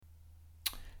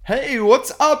Hey,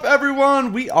 what's up,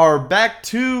 everyone? We are back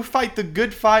to fight the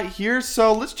good fight here,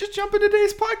 so let's just jump into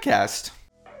today's podcast.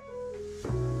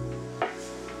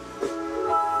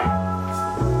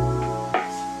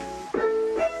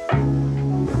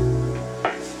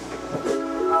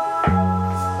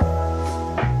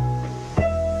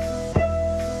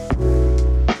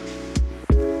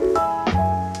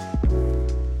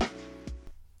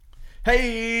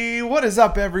 Hey, what is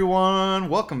up, everyone?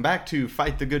 Welcome back to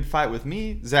Fight the Good Fight with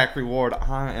me, Zachary Ward.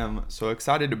 I am so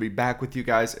excited to be back with you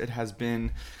guys. It has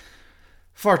been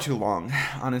far too long,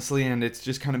 honestly, and it's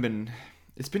just kind of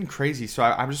been crazy. So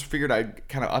I just figured I'd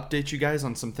kind of update you guys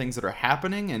on some things that are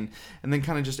happening and then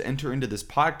kind of just enter into this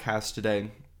podcast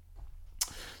today.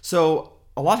 So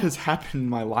a lot has happened in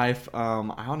my life.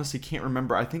 I honestly can't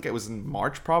remember. I think it was in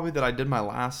March probably that I did my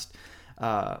last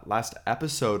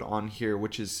episode on here,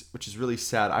 which is really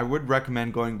sad. I would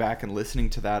recommend going back and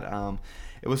listening to that.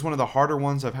 It was one of the harder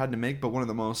ones I've had to make, but one of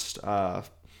the most I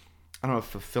don't know if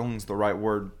fulfilling is the right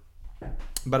word,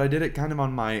 but I did it kind of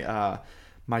on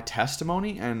my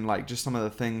testimony and like just some of the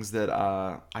things that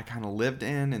I kind of lived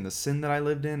in and the sin that I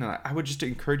lived in. And I would just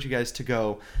encourage you guys to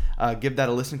go give that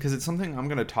a listen, because it's something I'm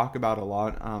going to talk about a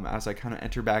lot as I kind of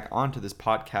enter back onto this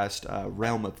podcast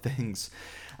realm of things.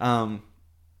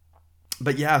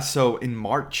 But yeah, so in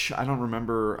March, I don't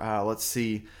remember, let's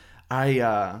see, as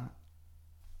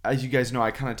you guys know, I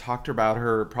kind of talked about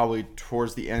her probably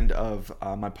towards the end of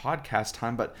my podcast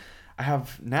time, but I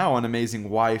have now an amazing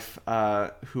wife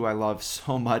who I love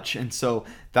so much, and so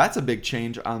that's a big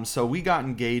change. So we got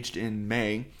engaged in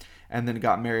May, and then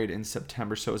got married in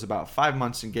September, so it was about 5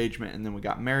 months engagement, and then we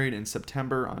got married in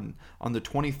September on the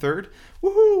 23rd,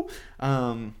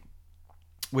 woohoo!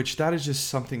 Which that is just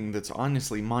something that's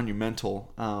honestly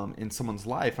monumental in someone's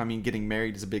life. I mean, getting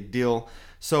married is a big deal.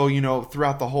 So,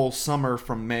 throughout the whole summer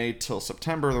from May till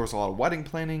September, there was a lot of wedding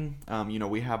planning.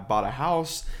 We have bought a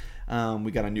house.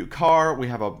 We got a new car. We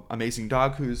have an amazing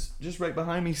dog who's just right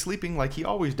behind me sleeping like he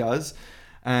always does.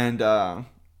 And,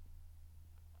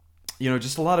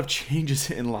 just a lot of changes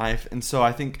in life. And so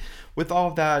I think with all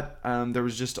of that, there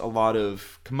was just a lot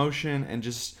of commotion and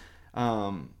just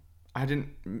I didn't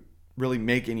really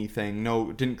make anything.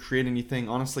 Didn't create anything.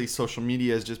 Honestly, social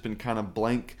media has just been kind of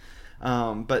blank.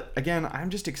 But again, I'm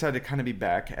just excited to kind of be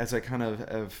back as I kind of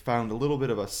have found a little bit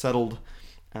of a settled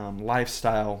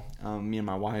lifestyle, me and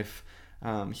my wife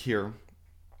here.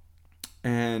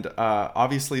 And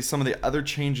obviously some of the other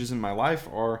changes in my life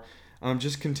are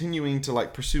just continuing to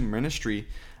pursue ministry.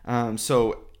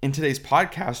 So in today's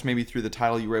podcast, maybe through the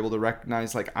title, you were able to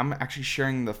recognize I'm actually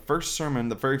sharing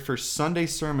the very first Sunday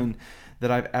sermon that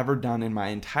I've ever done in my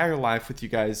entire life with you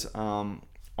guys on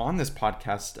this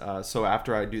podcast. So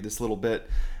after I do this little bit,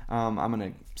 I'm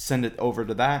going to send it over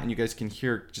to that, and you guys can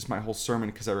hear just my whole sermon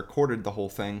because I recorded the whole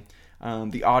thing.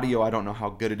 The audio, I don't know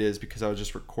how good it is because I was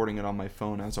just recording it on my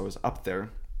phone as I was up there.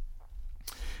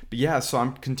 But yeah, so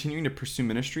I'm continuing to pursue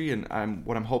ministry, and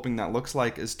what I'm hoping that looks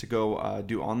like is to go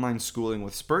do online schooling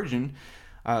with Spurgeon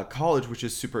College, which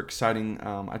is super exciting.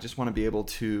 I just want to be able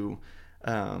to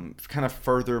kind of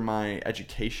further my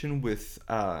education with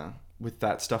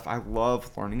that stuff. I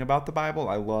love learning about the Bible.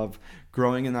 I love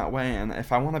growing in that way, and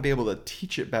if I want to be able to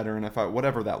teach it better, and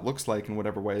whatever that looks like in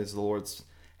whatever ways the Lord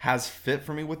has fit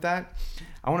for me with that,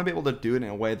 I want to be able to do it in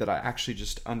a way that I actually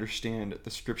just understand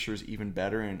the scriptures even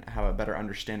better and have a better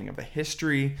understanding of the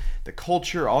history, the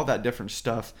culture, all that different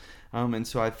stuff. And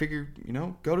so I figured,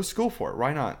 go to school for it.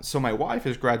 Why not? So my wife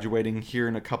is graduating here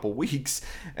in a couple weeks,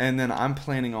 and then I'm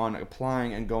planning on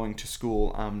applying and going to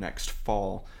school next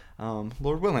fall,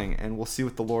 Lord willing, and we'll see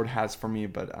what the Lord has for me.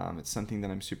 But it's something that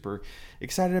I'm super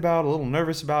excited about, a little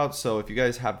nervous about. So if you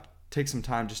guys take some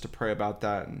time just to pray about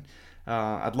that, and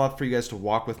I'd love for you guys to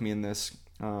walk with me in this.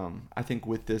 I think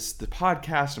with the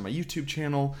podcast and my YouTube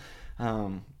channel,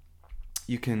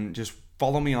 you can just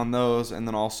follow me on those, and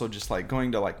then also just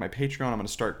going to my Patreon. I'm going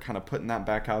to start kind of putting that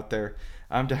back out there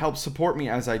to help support me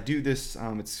as I do this.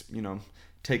 It's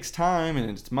takes time and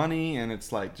it's money, and it's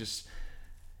just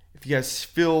if you guys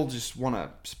just want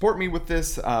to support me with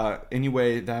this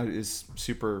anyway, that is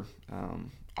super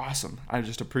awesome. I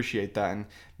just appreciate that, and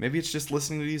maybe it's just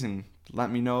listening to these and let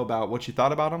me know about what you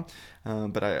thought about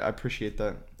them, but I appreciate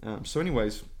that. So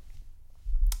anyways,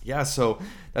 yeah, so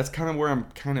that's kind of where I'm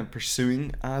kind of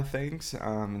pursuing things,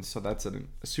 and so that's a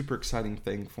super exciting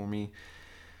thing for me.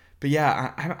 But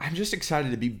yeah, I'm just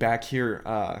excited to be back here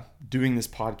doing this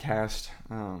podcast.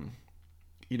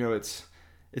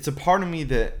 It's a part of me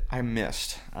that I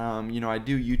missed. I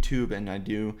do YouTube and I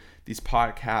do these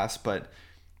podcasts, but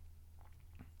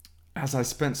as I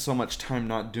spent so much time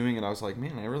not doing it, I was like,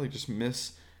 man, I really just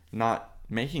miss not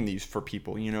making these for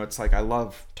people. It's like I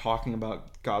love talking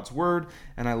about God's word,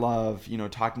 and I love,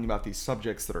 talking about these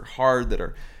subjects that are hard, that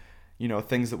are,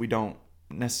 things that we don't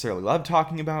necessarily love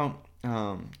talking about.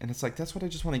 And it's like, that's what I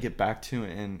just want to get back to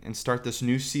and start this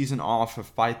new season off of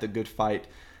Fight the Good Fight,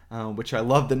 which I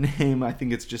love the name. I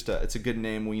think it's just it's a good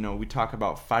name. We talk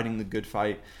about fighting the good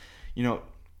fight.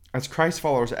 As Christ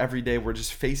followers, every day we're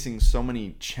just facing so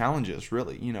many challenges,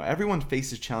 really. Everyone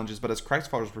faces challenges, but as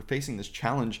Christ followers, we're facing this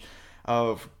challenge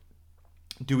of,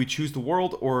 do we choose the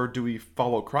world or do we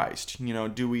follow Christ?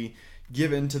 Do we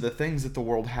give in to the things that the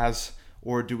world has,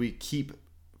 or do we keep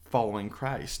following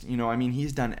Christ?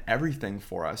 He's done everything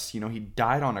for us. He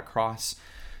died on a cross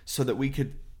so that we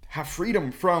could have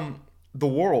freedom from the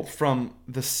world, from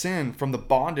the sin, from the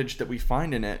bondage that we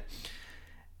find in it.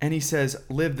 And he says,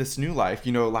 live this new life.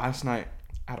 Last night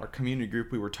at our community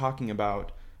group, we were talking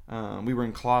about, we were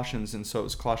in Colossians, and so it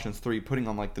was Colossians 3, putting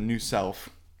on like the new self.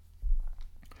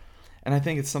 And I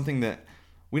think it's something that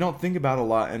we don't think about a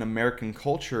lot in American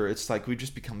culture. It's like we've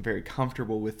just become very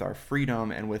comfortable with our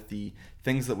freedom and with the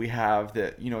things that we have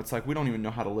that, it's like we don't even know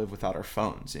how to live without our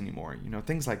phones anymore,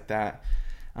 things like that.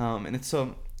 And it's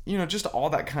so, just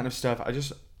all that kind of stuff.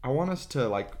 I want us to,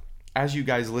 like, as you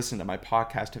guys listen to my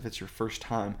podcast, if it's your first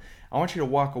time, I want you to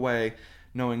walk away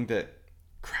knowing that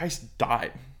Christ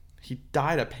died. He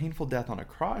died a painful death on a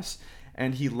cross,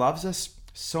 and he loves us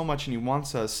so much, and he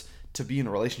wants us to be in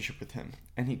a relationship with him.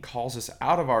 And he calls us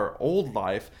out of our old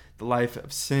life, the life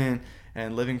of sin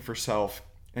and living for self,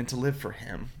 and to live for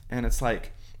him. And it's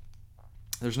like,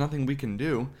 there's nothing we can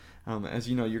do. As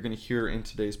you're going to hear in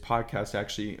today's podcast,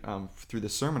 actually, through the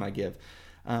sermon I give.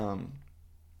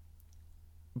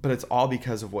 But it's all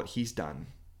because of what he's done.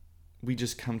 We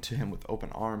just come to him with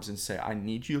open arms and say, I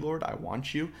need you, Lord. I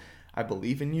want you. I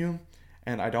believe in you.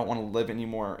 And I don't want to live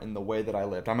anymore in the way that I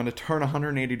lived. I'm going to turn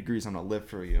 180 degrees. I'm going to live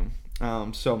for you.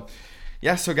 So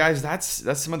guys, that's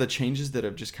some of the changes that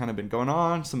have just kind of been going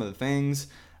on, some of the things.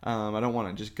 I don't want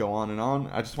to just go on and on.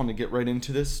 I just want to get right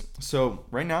into this. So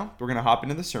right now, we're going to hop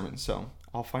into the sermon. So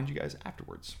I'll find you guys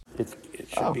afterwards. It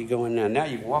should be going now. Now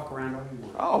you walk around all you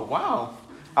want. Oh, wow.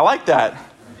 I like that.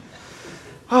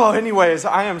 Oh, anyways,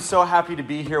 I am so happy to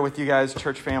be here with you guys,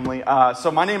 church family.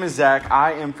 So my name is Zach.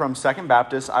 I am from Second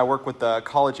Baptist. I work with the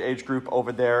college age group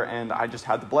over there, and I just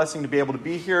had the blessing to be able to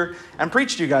be here and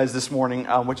preach to you guys this morning,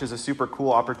 which is a super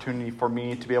cool opportunity for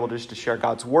me to be able to share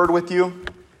God's word with you.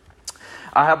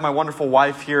 I have my wonderful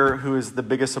wife here who is the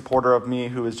biggest supporter of me,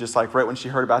 who is just like, right when she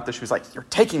heard about this, she was like, you're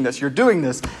taking this, you're doing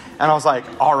this. And I was like,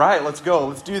 all right, let's go,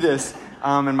 let's do this.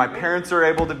 And my parents are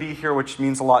able to be here, which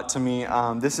means a lot to me.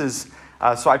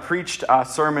 So I preached a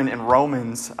sermon in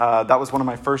Romans. That was one of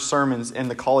my first sermons in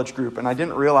the college group. And I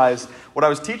didn't realize what I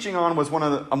was teaching on was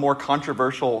a more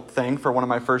controversial thing for one of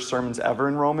my first sermons ever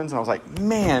in Romans. And I was like,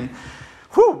 man,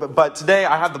 whew. But today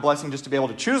I have the blessing just to be able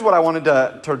to choose what I wanted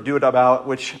to do it about,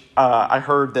 which I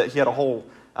heard that he had a whole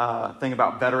thing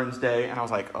about Veterans Day. And I was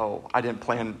like, oh, I didn't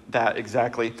plan that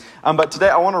exactly. But today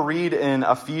I want to read in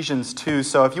Ephesians 2.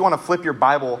 So if you want to flip your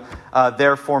Bible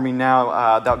there for me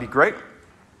now, that would be great.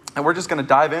 And we're just going to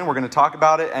dive in. We're going to talk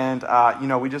about it. And,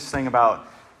 we just sang about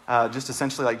just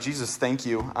essentially like, Jesus, thank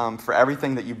you for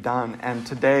everything that you've done. And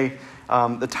today,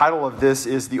 the title of this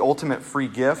is The Ultimate Free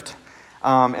Gift.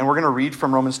 And we're going to read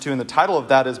from Romans 2. And the title of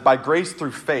that is By Grace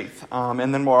Through Faith.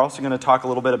 And then we're also going to talk a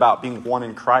little bit about being one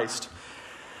in Christ.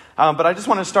 But I just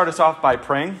want to start us off by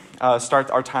praying,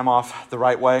 start our time off the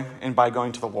right way, and by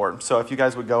going to the Lord. So if you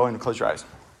guys would go and close your eyes.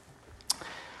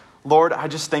 Lord, I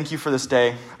just thank you for this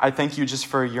day. I thank you just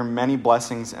for your many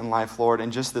blessings in life, Lord,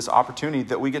 and just this opportunity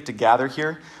that we get to gather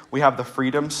here. We have the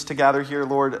freedoms to gather here,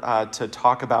 Lord, to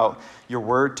talk about your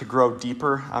word, to grow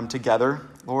deeper together,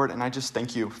 Lord, and I just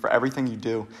thank you for everything you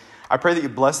do. I pray that you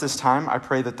bless this time. I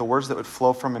pray that the words that would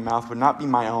flow from my mouth would not be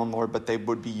my own, Lord, but they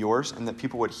would be yours, and that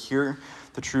people would hear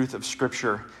the truth of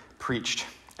Scripture preached.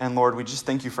 And Lord, we just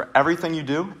thank you for everything you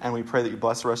do, and we pray that you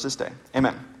bless the rest of this day.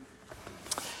 Amen.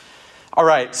 All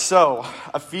right, so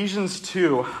Ephesians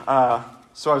 2.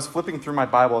 So I was flipping through my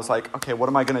Bible. I was like, okay, what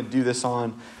am I going to do this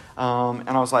on? And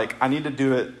I was like, I need to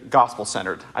do it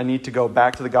gospel-centered. I need to go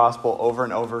back to the gospel over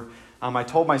and over. I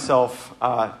told myself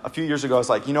a few years ago, I was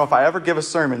like, if I ever give a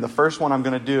sermon, the first one I'm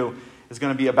going to do is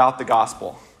going to be about the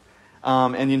gospel.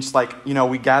 And just like,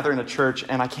 we gather in a church,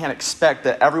 and I can't expect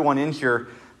that everyone in here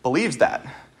believes that.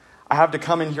 I have to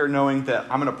come in here knowing that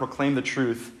I'm going to proclaim the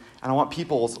truth, and I want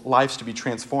people's lives to be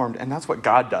transformed, and that's what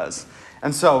God does.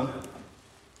 And so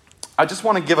I just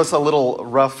want to give us a little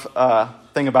rough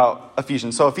thing about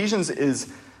Ephesians. So Ephesians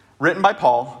is written by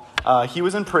Paul. He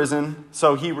was in prison,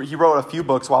 so he wrote a few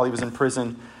books while he was in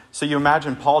prison So you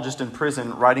imagine Paul just in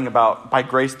prison writing about by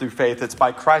grace through faith. It's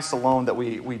by Christ alone that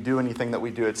we do anything that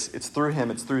we do. It's through him.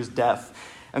 It's through his death.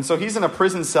 And so he's in a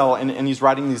prison cell and he's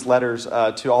writing these letters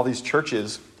to all these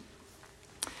churches.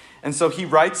 And so he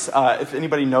writes, if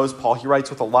anybody knows Paul, he writes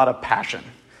with a lot of passion.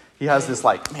 He has this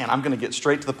man, I'm going to get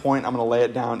straight to the point. I'm going to lay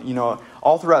it down.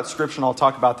 All throughout Scripture, and I'll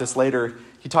talk about this later,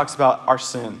 he talks about our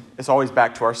sin. It's always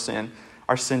back to our sin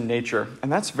nature. And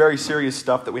that's very serious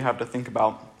stuff that we have to think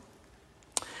about.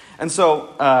 And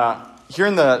so here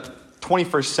in the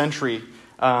 21st century,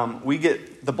 we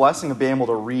get the blessing of being able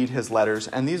to read his letters.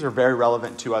 And these are very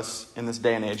relevant to us in this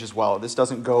day and age as well. This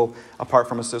doesn't go apart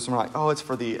from a system. We're like, oh, it's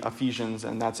for the Ephesians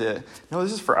and that's it. No,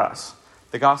 this is for us.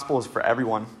 The gospel is for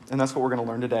everyone. And that's what we're going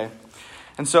to learn today.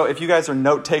 And so if you guys are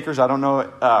note takers, I don't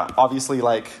know, obviously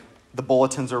the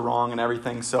bulletins are wrong and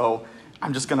everything. So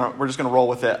we're just gonna roll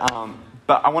with it.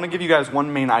 But I want to give you guys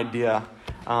one main idea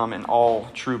in all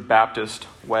true Baptist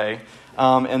way.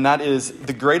 And that is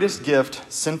the greatest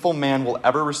gift sinful man will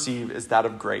ever receive is that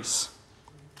of grace.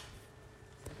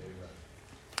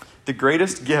 The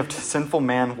greatest gift sinful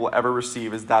man will ever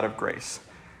receive is that of grace.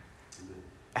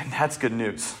 And that's good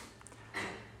news.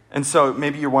 And so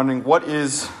maybe you're wondering,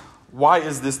 why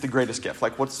is this the greatest gift?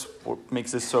 What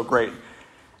makes this so great?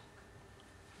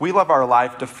 We live our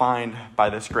life defined by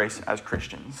this grace as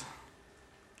Christians.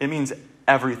 It means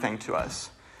everything to us.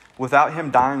 Without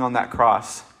him dying on that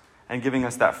cross and giving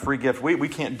us that free gift, we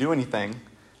can't do anything.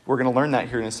 We're going to learn that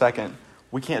here in a second.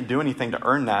 We can't do anything to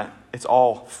earn that. It's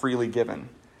all freely given.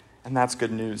 And that's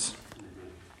good news.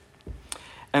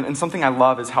 And something I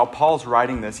love is how Paul's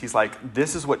writing this. He's like,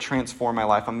 this is what transformed my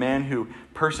life. A man who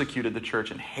persecuted the church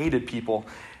and hated people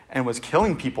and was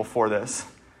killing people for this.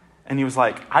 And he was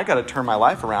like, I got to turn my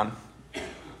life around.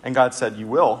 And God said, you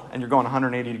will. And you're going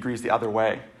 180 degrees the other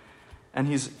way. And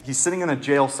he's sitting in a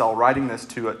jail cell writing this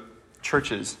to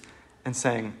churches and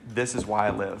saying, this is why I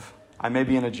live. I may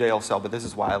be in a jail cell, but this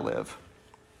is why I live.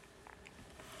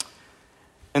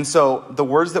 And so the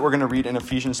words that we're going to read in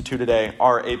Ephesians 2 today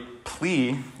are a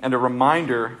plea and a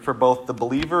reminder for both the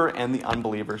believer and the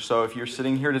unbeliever. So if you're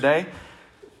sitting here today,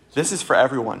 this is for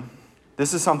everyone.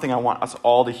 This is something I want us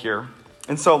all to hear.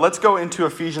 And so let's go into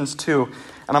Ephesians 2,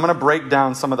 and I'm going to break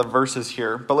down some of the verses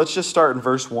here. But let's just start in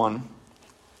verse 1.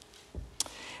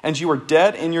 And you were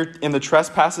dead in the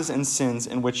trespasses and sins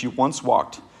in which you once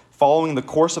walked, following the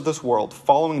course of this world,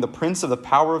 following the prince of the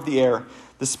power of the air,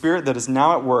 the spirit that is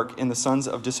now at work in the sons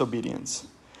of disobedience,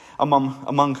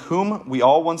 among whom we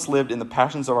all once lived in the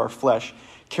passions of our flesh,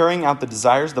 carrying out the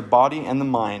desires of the body and the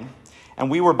mind. And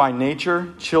we were by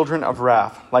nature children of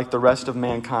wrath, like the rest of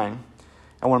mankind.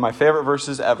 And one of my favorite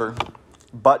verses ever,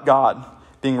 but God,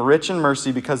 being rich in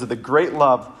mercy because of the great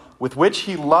love with which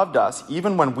he loved us,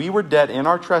 even when we were dead in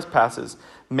our trespasses,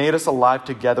 made us alive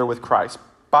together with Christ.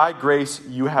 By grace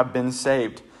you have been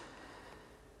saved.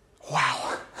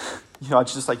 Wow.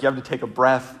 It's just like you have to take a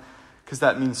breath because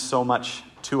that means so much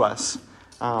to us.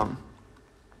 By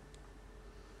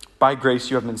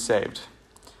grace you have been saved.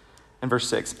 In verse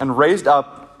 6, and raised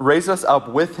us up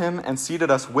with him and seated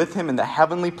us with him in the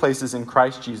heavenly places in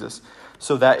Christ Jesus,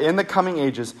 so that in the coming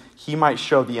ages he might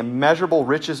show the immeasurable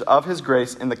riches of his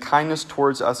grace in the kindness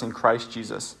towards us in Christ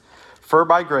Jesus. For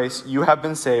by grace you have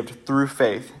been saved through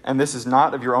faith, and this is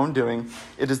not of your own doing,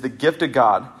 it is the gift of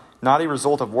God, not a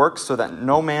result of works, so that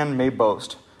no man may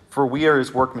boast. For we are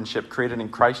his workmanship, created in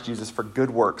Christ Jesus for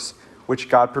good works, which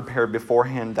God prepared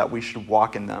beforehand that we should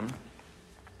walk in them.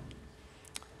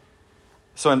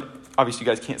 So, and obviously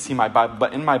you guys can't see my Bible,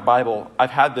 but in my Bible, I've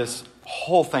had this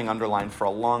whole thing underlined for a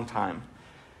long time.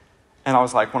 And I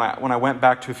was like, when I went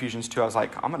back to Ephesians 2, I was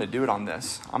like, I'm going to do it on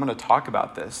this. I'm going to talk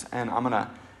about this. And I'm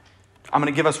going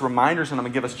to give us reminders and I'm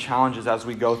going to give us challenges as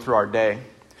we go through our day.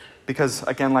 Because,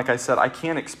 again, like I said, I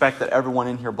can't expect that everyone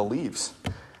in here believes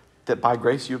that by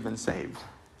grace you've been saved.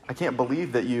 I can't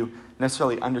believe that you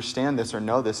necessarily understand this or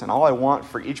know this. And all I want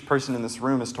for each person in this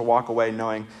room is to walk away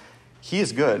knowing he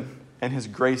is good and his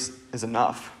grace is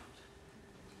enough.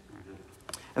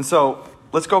 And so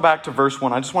let's go back to verse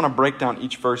 1. I just want to break down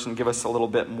each verse and give us a little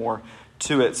bit more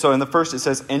to it. So in the first it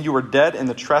says, and you were dead in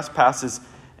the trespasses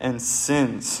and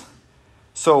sins.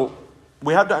 So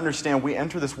we have to understand we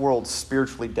enter this world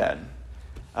spiritually dead.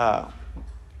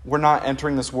 We're not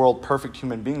entering this world perfect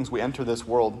human beings. We enter this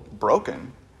world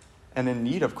broken and in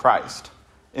need of Christ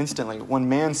instantly. When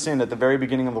man sinned at the very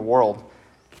beginning of the world,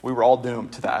 we were all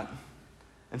doomed to that.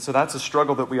 And so that's a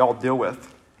struggle that we all deal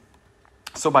with.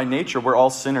 So by nature, we're all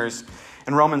sinners.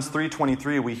 In Romans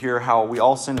 3:23, we hear how we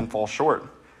all sin and fall short.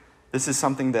 This is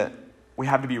something that we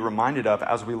have to be reminded of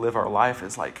as we live our life.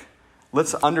 Is like,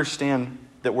 let's understand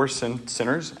that we're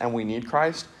sinners and we need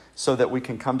Christ, so that we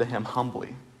can come to him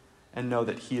humbly and know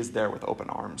that he is there with open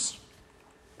arms.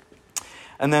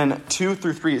 And then 2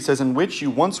 through 3, it says, in which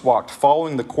you once walked,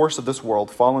 following the course of this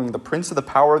world, following the prince of the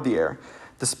power of the air,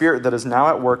 the spirit that is now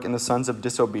at work in the sons of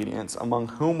disobedience, among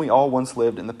whom we all once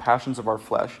lived in the passions of our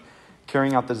flesh,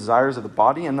 carrying out the desires of the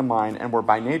body and the mind, and were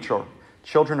by nature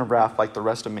children of wrath like the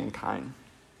rest of mankind.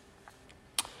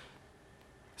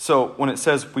 So when it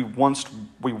says we once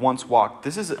walked,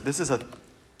 this is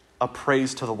a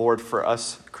praise to the Lord for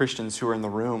us Christians who are in the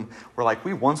room. We're like,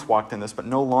 we once walked in this, but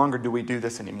no longer do we do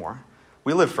this anymore.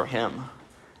 We live for him,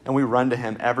 and we run to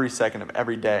him every second of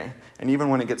every day. And even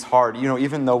when it gets hard,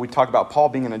 even though we talk about Paul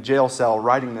being in a jail cell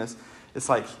writing this, it's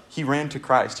like he ran to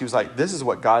Christ. He was like, this is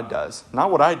what God does.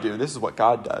 Not what I do, this is what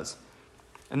God does.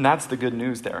 And that's the good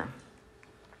news there.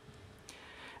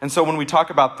 And so when we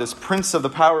talk about this prince of the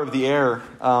power of the air,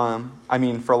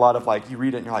 for a lot of you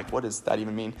read it and you're like, what does that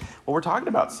even mean? Well, we're talking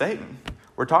about Satan.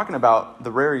 We're talking about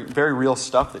the very, very real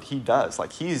stuff that he does.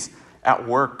 Like he's at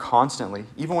work constantly.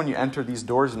 Even when you enter these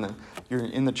doors and you're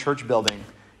in the church building,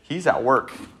 he's at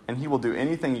work, and he will do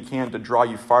anything he can to draw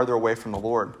you farther away from the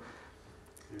Lord.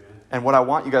 And what I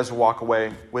want you guys to walk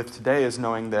away with today is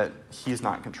knowing that he's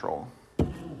not in control,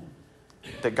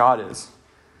 that God is.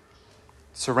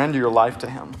 Surrender your life to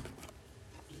him.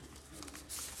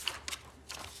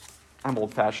 I'm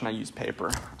old-fashioned. I use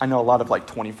paper. I know a lot of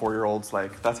 24-year-olds,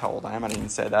 that's how old I am. I didn't even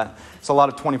say that. So a lot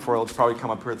of 24-year-olds probably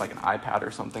come up here with an iPad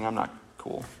or something. I'm not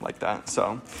cool like that.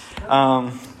 So,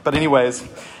 but anyways,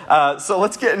 so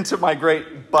let's get into my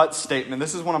great but statement.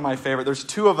 This is one of my favorite. There's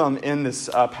 2 of them in this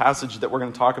passage that we're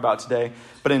going to talk about today.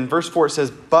 But in verse 4 it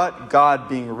says, but God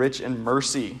being rich in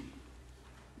mercy,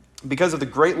 because of the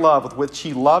great love with which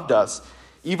he loved us,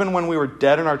 even when we were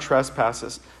dead in our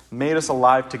trespasses, made us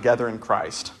alive together in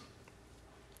Christ.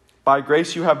 By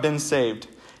grace you have been saved,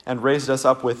 and raised us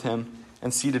up with him,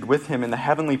 and seated with him in the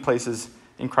heavenly places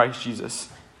in Christ Jesus.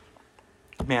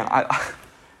 Man,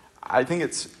 I think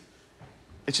it's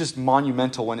just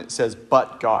monumental when it says,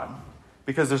 but God.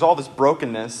 Because there's all this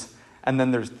brokenness, and then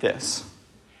there's this.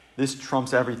 This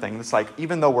trumps everything. It's like,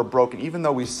 even though we're broken, even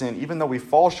though we sin, even though we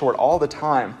fall short all the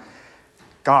time,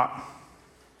 God.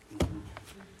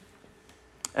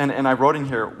 And I wrote in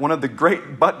here, one of the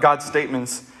great but God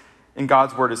statements in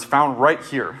God's word is found right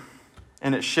here.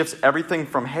 And it shifts everything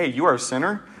from, hey, you are a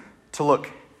sinner, to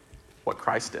look what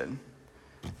Christ did.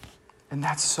 And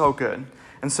that's so good.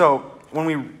 And so when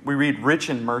we read rich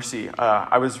in mercy,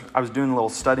 I was doing a little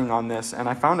studying on this, and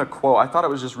I found a quote. I thought it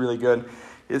was just really good.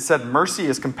 It said, mercy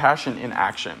is compassion in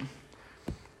action.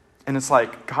 And it's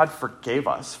like God forgave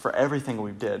us for everything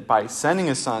we did by sending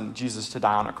his son, Jesus, to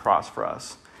die on a cross for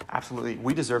us. Absolutely.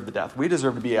 We deserve the death. We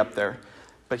deserve to be up there.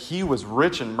 But he was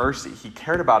rich in mercy. He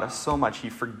cared about us so much. He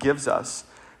forgives us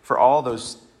for all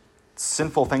those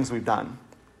sinful things we've done.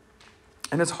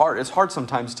 And it's hard. It's hard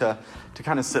sometimes to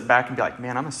kind of sit back and be like,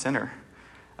 man, I'm a sinner.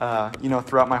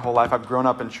 Throughout my whole life, I've grown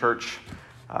up in church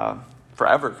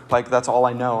forever. That's all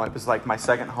I know. It was like my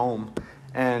second home.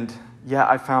 And yeah,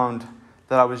 I found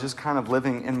that I was just kind of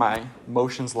living in my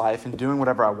emotions life and doing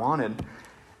whatever I wanted.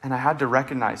 And I had to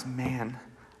recognize, man,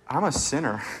 I'm a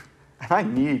sinner and I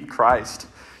need Christ.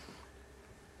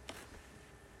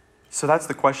 So that's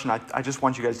the question I just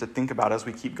want you guys to think about as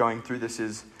we keep going through this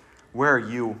is, where are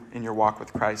you in your walk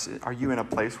with Christ? Are you in a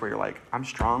place where you're like, I'm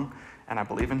strong and I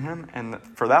believe in him? And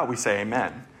for that we say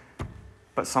amen.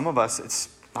 But some of us, it's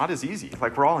not as easy.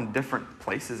 We're all in different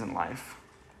places in life.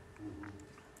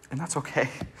 And that's okay.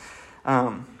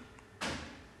 And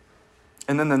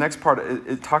then the next part,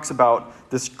 it talks about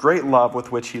this great love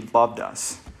with which he loved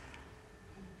us.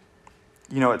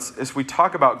 It's we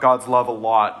talk about God's love a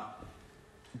lot,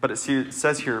 but it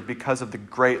says here, because of the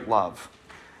great love.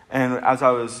 And as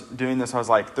I was doing this, I was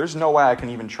like, there's no way I can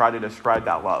even try to describe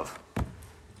that love.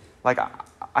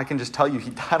 I can just tell you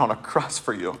he died on a cross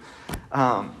for you.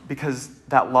 Because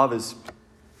that love is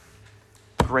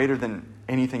greater than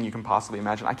anything you can possibly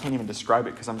imagine. I can't even describe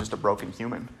it because I'm just a broken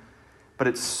human. But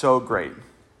it's so great.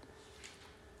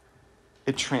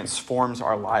 It transforms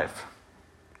our life.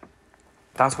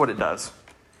 That's what it does.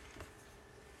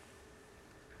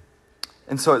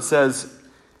 And so it says,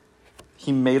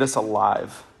 he made us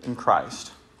alive in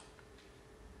Christ.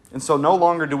 And so no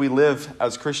longer do we live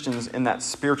as Christians in that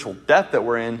spiritual death that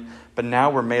we're in, but now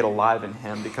we're made alive in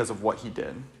him because of what he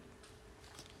did.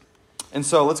 And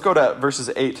so let's go to verses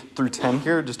 8 through 10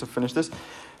 here just to finish this.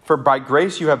 For by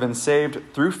grace you have been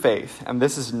saved through faith, and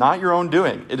this is not your own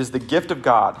doing. It is the gift of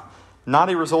God, not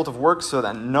a result of works, so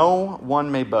that no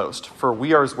one may boast. For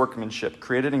we are his workmanship,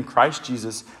 created in Christ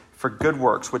Jesus for good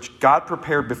works, which God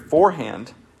prepared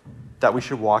beforehand that we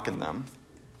should walk in them.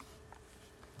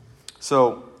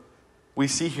 So we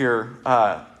see here,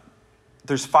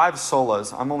 there's 5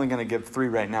 solas. I'm only going to give 3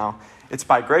 right now. It's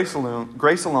by grace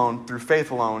alone, through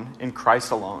faith alone, in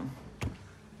Christ alone.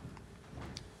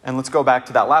 And let's go back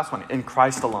to that last one, in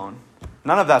Christ alone.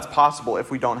 None of that's possible if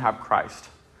we don't have Christ.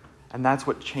 And that's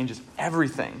what changes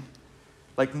everything.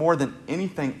 Like more than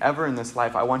anything ever in this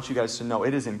life, I want you guys to know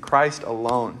it is in Christ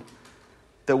alone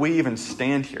that we even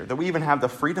stand here, that we even have the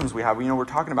freedoms we have. We're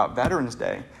talking about Veterans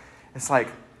Day. It's like,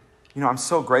 I'm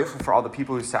so grateful for all the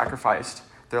people who sacrificed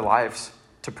their lives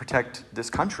to protect this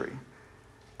country.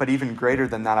 But even greater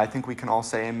than that, I think we can all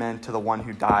say amen to the one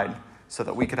who died so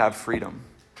that we could have freedom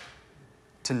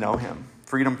to know him,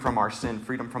 freedom from our sin,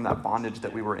 freedom from that bondage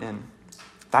that we were in.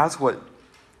 That's what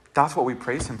we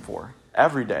praise him for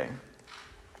every day.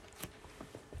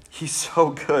 He's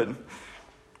so good.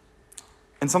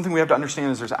 And something we have to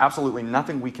understand is there's absolutely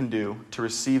nothing we can do to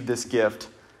receive this gift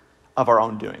of our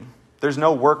own doing. There's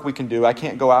no work we can do. I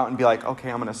can't go out and be like,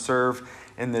 okay, I'm going to serve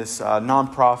in this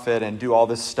nonprofit and do all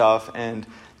this stuff, and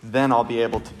then I'll be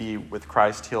able to be with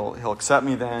Christ. He'll accept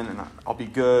me then, and I'll be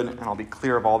good, and I'll be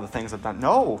clear of all the things I've done.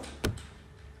 No,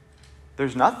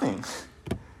 there's nothing,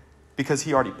 because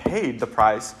he already paid the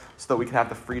price so that we could have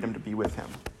the freedom to be with him.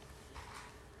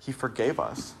 He forgave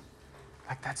us.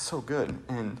 Like, that's so good.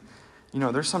 And,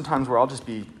 there's some times where I'll just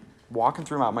be walking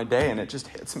throughout my day and it just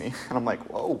hits me. And I'm like,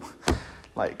 whoa,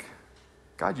 like,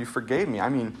 God, you forgave me. I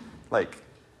mean, like,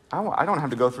 I don't have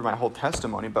to go through my whole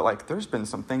testimony, but like, there's been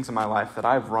some things in my life that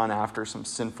I've run after, some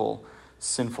sinful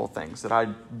things that I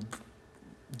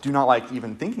do not like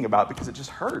even thinking about because it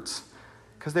just hurts.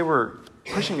 Because they were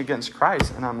pushing against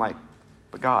Christ. And I'm like,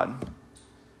 but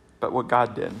what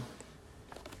God did.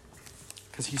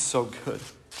 Because he's so good.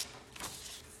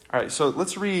 All right, so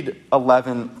let's read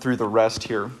 11 through the rest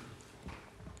here.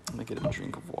 Let me get a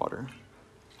drink of water.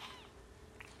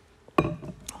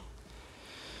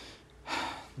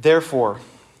 Therefore,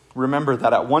 remember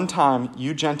that at one time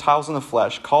you Gentiles in the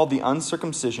flesh, called the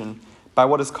uncircumcision by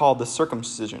what is called the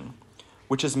circumcision,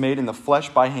 which is made in the flesh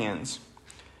by hands.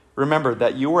 Remember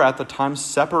that you were at the time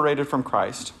separated from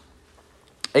Christ,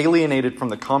 alienated from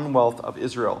the commonwealth of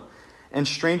Israel, and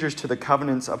strangers to the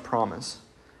covenants of promise,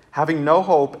 having no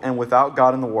hope and without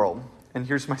God in the world. And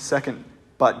here's my second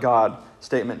 "but God"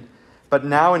 statement. But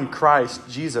now in Christ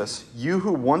Jesus, you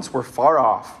who once were far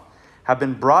off have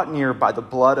been brought near by the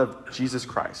blood of Jesus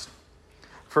Christ.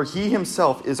 For he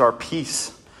himself is our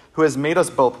peace, who has made us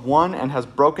both one and has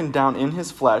broken down in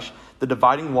his flesh the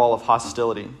dividing wall of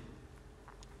hostility,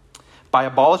 by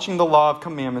abolishing the law of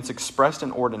commandments expressed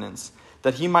in ordinance,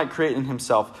 that he might create in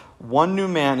himself one new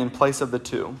man in place of the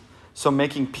two, so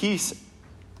making peace,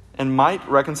 and might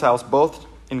reconcile us both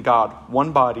in God,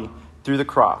 one body, through the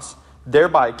cross,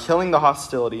 thereby killing the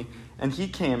hostility. And he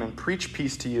came and preached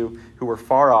peace to you who were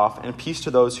far off, and peace to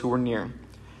those who were near.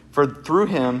 For through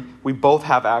him we both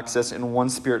have access in one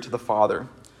Spirit to the Father.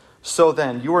 So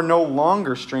then, you are no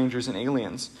longer strangers and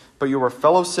aliens, but you are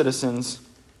fellow citizens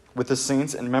with the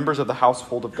saints and members of the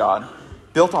household of God,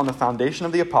 built on the foundation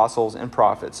of the apostles and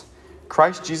prophets,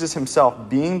 Christ Jesus himself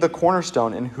being the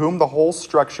cornerstone, in whom the whole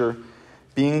structure,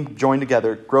 being joined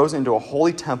together, grows into a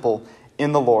holy temple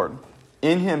in the Lord.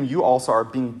 In him you also are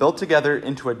being built together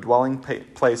into a dwelling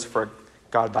place for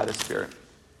God by the Spirit.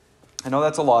 I know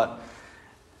that's a lot,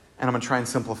 and I'm going to try and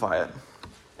simplify it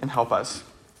and help us.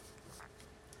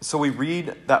 So we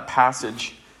read that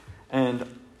passage, and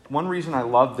one reason I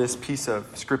love this piece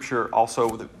of scripture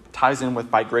also that ties in with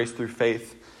by grace through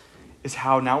faith is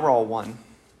how now we're all one.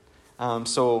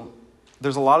 So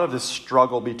there's a lot of this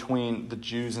struggle between the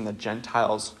Jews and the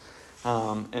Gentiles.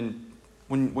 And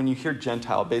when you hear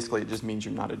Gentile, basically it just means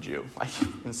you're not a Jew, like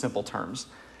in simple terms.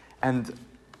 And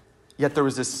yet there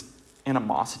was this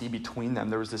animosity between them.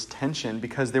 There was this tension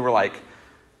because they were like,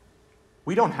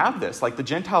 we don't have this. Like the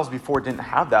Gentiles before didn't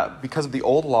have that. Because of the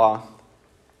old law,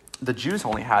 the Jews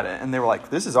only had it. And they were like,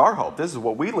 this is our hope. This is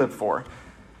what we live for.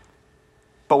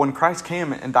 But when Christ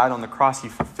came and died on the cross, he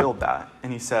fulfilled that.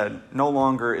 And he said, no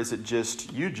longer is it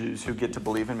just you Jews who get to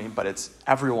believe in me, but it's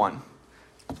everyone.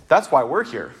 That's why we're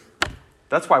here.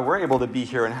 That's why we're able to be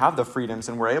here and have the freedoms,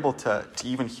 and we're able to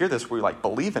even hear this. We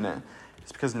believe in it.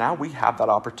 It's because now we have that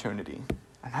opportunity.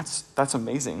 And that's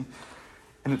amazing.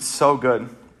 And it's so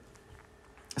good.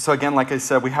 So again, like I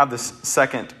said, we have this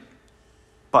second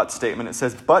but statement. It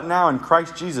says, but now in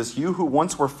Christ Jesus, you who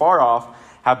once were far off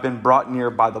have been brought near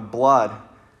by the blood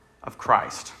of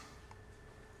Christ.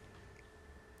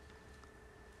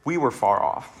 We were far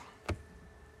off.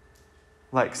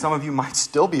 Like some of you might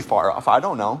still be far off. I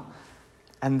don't know.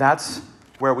 And that's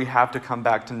where we have to come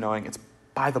back to knowing it's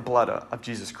by the blood of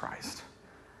Jesus Christ.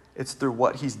 It's through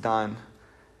what he's done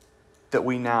that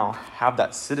we now have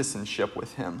that citizenship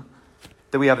with him,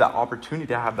 that we have that opportunity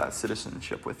to have that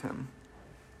citizenship with him.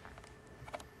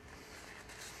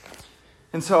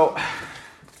 And so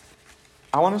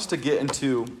I want us to get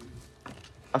into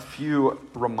a few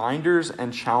reminders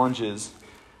and challenges.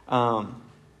 But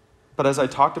as I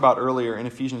talked about earlier in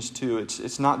Ephesians 2,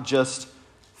 it's not just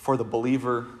for the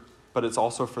believer, but it's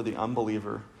also for the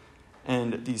unbeliever.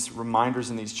 And these reminders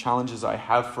and these challenges I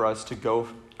have for us to go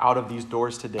out of these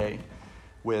doors today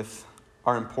with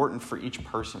are important for each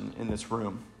person in this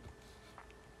room.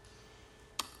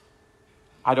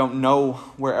 I don't know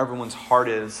where everyone's heart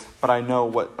is, but I know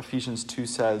what Ephesians 2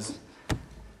 says.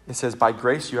 It says, by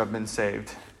grace you have been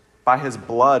saved. By his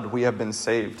blood we have been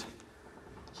saved.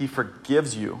 He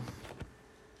forgives you.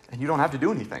 And you don't have to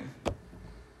do anything.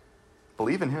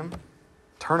 Believe in him.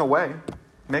 Turn away.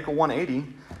 Make a 180.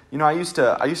 You know, I used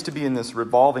to be in this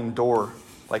revolving door,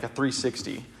 like a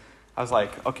 360. I was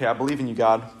like, okay, I believe in you,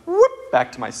 God. Whoop,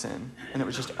 back to my sin. And it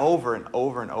was just over and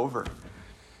over and over.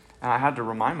 And I had to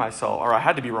remind myself, or I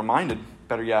had to be reminded,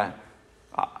 better yet,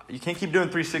 you can't keep doing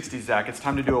 360s, Zach. It's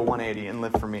time to do a 180 and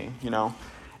live for me, you know?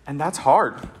 And that's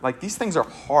hard. Like, these things are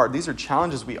hard. These are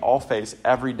challenges we all face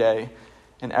every day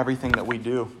in everything that we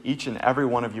do. Each and every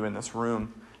one of you in this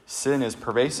room. Sin is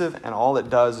pervasive, and all it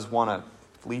does is want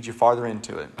to lead you farther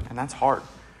into it. And that's hard.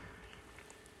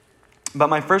 But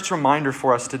my first reminder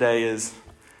for us today is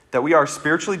that we are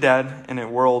spiritually dead in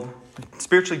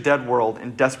spiritually dead world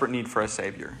in desperate need for a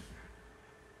Savior.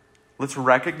 Let's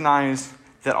recognize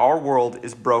that our world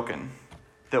is broken,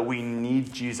 that we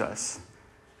need Jesus.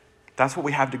 That's what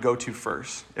we have to go to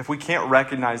first. If we can't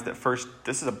recognize that first,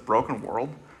 this is a broken world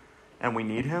and we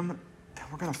need him, then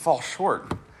we're going to fall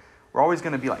short. We're always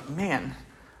going to be like, man,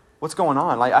 what's going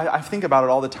on? Like I think about it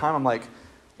all the time. I'm like,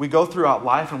 we go throughout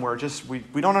life and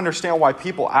we don't understand why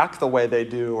people act the way they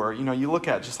do. Or, you know, you look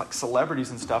at just like celebrities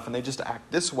and stuff and they just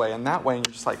act this way and that way. And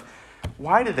you're just like,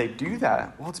 why do they do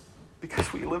that? Well, it's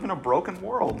because we live in a broken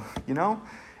world, you know?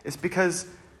 It's because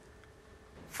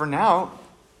for now,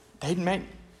 they may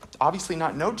obviously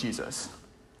not know Jesus.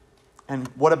 And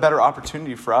what a better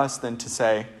opportunity for us than to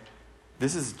say,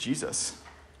 this is Jesus,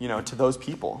 you know, to those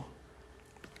people.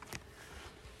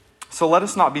 So let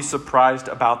us not be surprised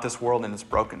about this world and its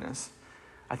brokenness.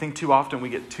 I think too often we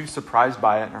get too surprised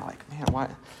by it and are like, man, why?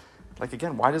 Like,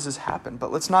 again, why does this happen?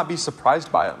 But let's not be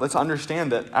surprised by it. Let's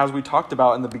understand that, as we talked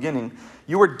about in the beginning,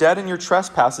 you were dead in your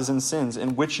trespasses and sins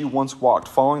in which you once walked,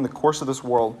 following the course of this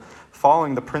world,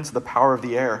 following the prince of the power of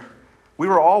the air. We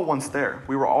were all once there.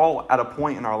 We were all at a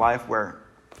point in our life where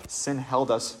sin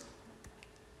held us.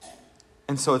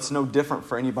 And so it's no different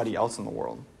for anybody else in the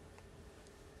world.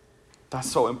 That's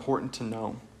so important to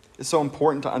know. It's so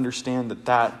important to understand that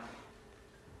that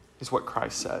is what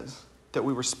Christ says, that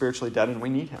we were spiritually dead and we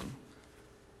need him.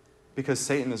 Because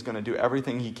Satan is going to do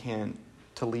everything he can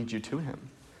to lead you to him.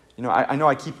 You know, I know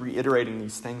I keep reiterating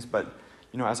these things, but,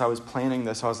 you know, as I was planning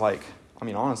this, I was like, I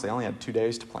mean, honestly, I only had 2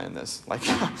 days to plan this. Like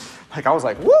I was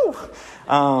like, woo!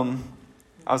 I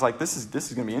was like, this is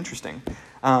going to be interesting.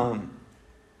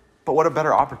 But what a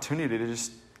better opportunity to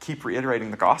just keep reiterating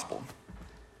the gospel.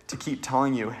 To keep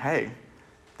telling you, hey,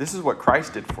 this is what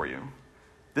Christ did for you.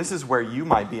 This is where you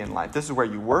might be in life. This is where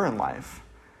you were in life.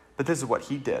 But this is what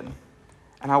he did.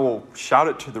 And I will shout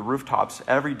it to the rooftops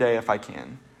every day if I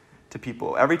can to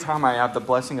people. Every time I have the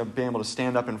blessing of being able to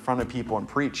stand up in front of people and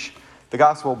preach, the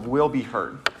gospel will be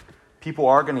heard. People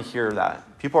are going to hear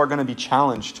that. People are going to be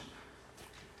challenged.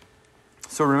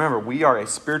 So remember, we are a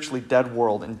spiritually dead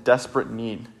world in desperate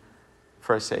need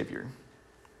for a Savior.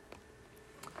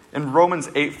 In Romans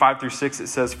 8:5-6, it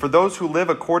says, for those who live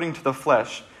according to the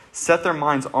flesh set their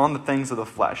minds on the things of the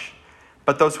flesh.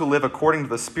 But those who live according to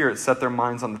the Spirit set their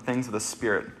minds on the things of the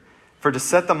Spirit. For to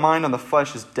set the mind on the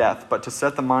flesh is death, but to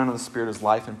set the mind on the Spirit is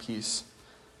life and peace.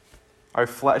 Our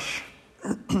flesh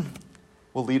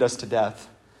will lead us to death,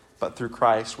 but through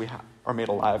Christ we are made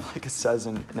alive, like it says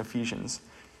in Ephesians.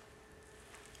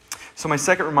 So my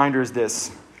second reminder is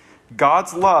this.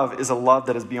 God's love is a love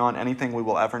that is beyond anything we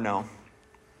will ever know.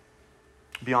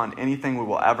 Beyond anything we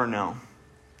will ever know.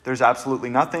 There's absolutely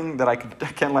nothing that I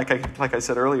can, like I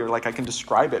said earlier, like I can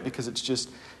describe it because it's just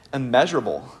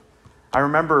immeasurable. I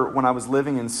remember when I was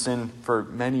living in sin for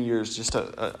many years, just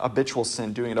a habitual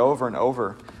sin, doing it over and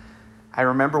over. I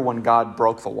remember when God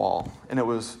broke the wall, and it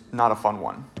was not a fun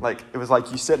one. Like, it was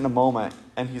like you sit in a moment,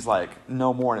 and he's like,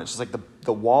 no more. And it's just like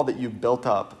the wall that you built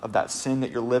up of that sin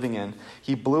that you're living in,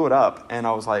 he blew it up, and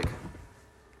I was like,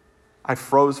 I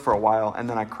froze for a while, and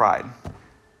then I cried.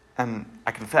 And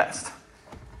I confessed.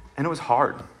 And it was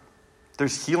hard.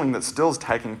 There's healing that still is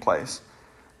taking place.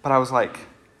 But I was like,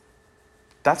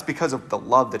 that's because of the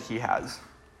love that he has.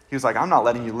 He was like, I'm not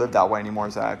letting you live that way anymore,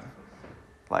 Zach.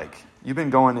 Like, you've been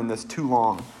going in this too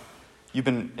long. You've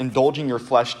been indulging your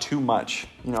flesh too much.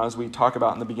 You know, as we talk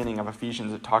about in the beginning of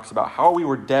Ephesians, it talks about how we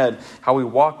were dead, how we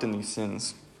walked in these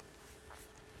sins.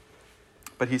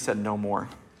 But he said no more.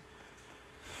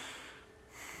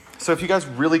 So if you guys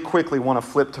really quickly want to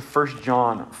flip to 1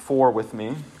 John 4 with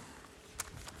me.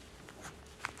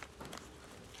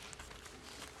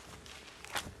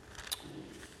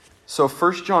 So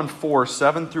 1 John 4,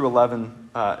 7 through 11,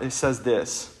 it says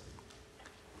this.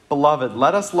 Beloved,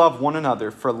 let us love one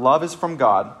another, for love is from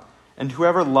God, and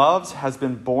whoever loves has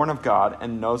been born of God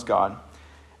and knows God.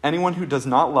 Anyone who does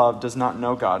not love does not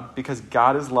know God, because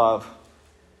God is love.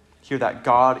 Hear that,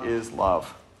 God is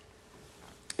love.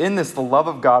 In this, the love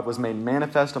of God was made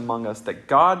manifest among us, that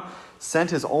God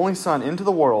sent his only Son into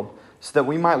the world so that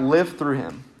we might live through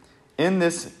him. In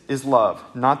this is love,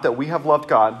 not that we have loved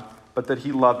God, but that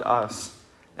he loved us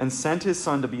and sent his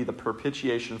Son to be the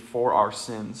propitiation for our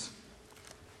sins.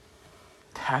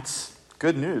 That's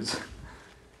good news.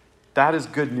 That is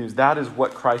good news. That is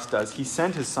what Christ does. He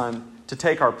sent his Son to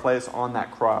take our place on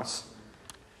that cross.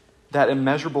 That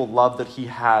immeasurable love that he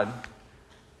had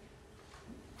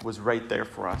was right there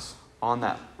for us on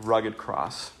that rugged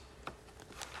cross.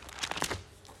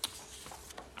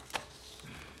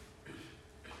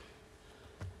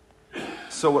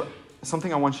 So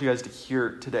something I want you guys to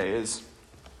hear today is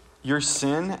your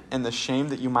sin and the shame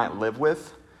that you might live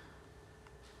with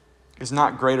is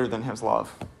not greater than his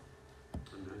love.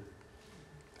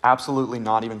 Absolutely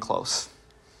not even close.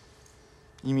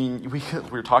 You mean, we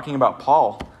were talking about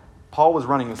Paul. Paul was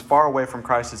running as far away from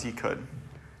Christ as he could.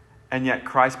 And yet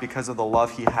Christ, because of the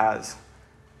love he has,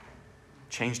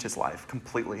 changed his life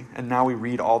completely. And now we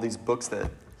read all these books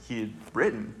that he had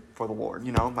written for the Lord,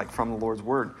 like from the Lord's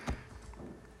word.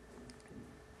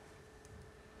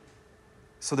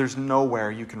 So there's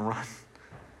nowhere you can run.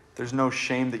 There's no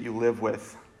shame that you live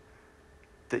with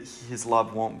that his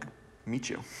love won't meet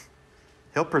you.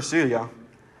 He'll pursue you.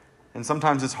 And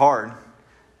sometimes it's hard.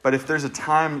 But if there's a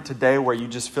time today where you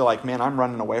just feel like, man, I'm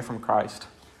running away from Christ,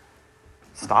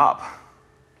 stop.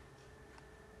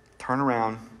 Turn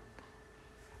around.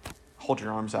 Hold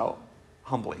your arms out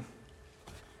humbly.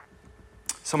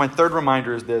 So my third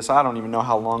reminder is this. I don't even know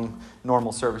how long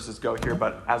normal services go here,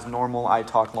 but as normal, I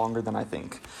talk longer than I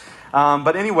think.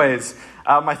 But anyways,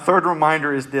 my third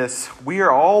reminder is this. We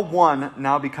are all one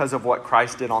now because of what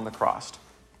Christ did on the cross.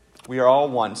 We are all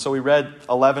one. So we read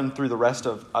 11 through the rest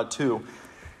of 2.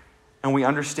 And we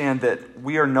understand that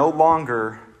we are no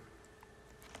longer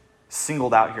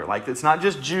singled out here. Like, it's not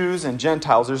just Jews and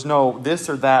Gentiles. There's no this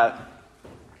or that.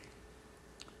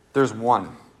 There's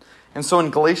one. And so in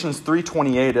Galatians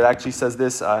 3:28, it actually says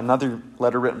this, another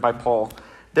letter written by Paul.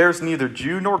 There's neither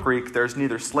Jew nor Greek, there's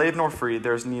neither slave nor free,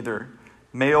 there's neither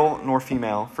male nor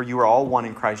female, for you are all one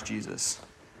in Christ Jesus.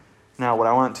 Now, what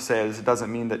I want to say is it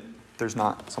doesn't mean that there's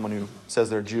not someone who says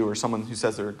they're a Jew or someone who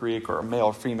says they're a Greek or a male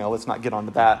or female. Let's not get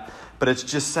onto that. But it's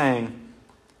just saying,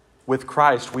 with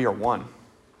Christ, we are one.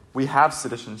 We have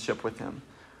citizenship with him.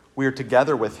 We are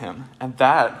together with him. And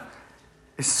that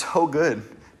is so good.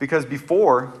 Because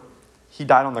before he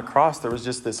died on the cross, there was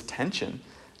just this tension.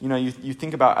 You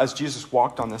think about as Jesus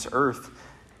walked on this earth,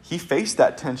 he faced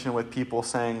that tension with people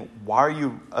saying, why are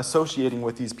you associating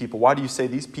with these people? Why do you say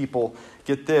these people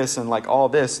get this and like all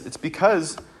this? It's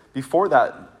because before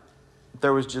that,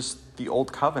 there was just the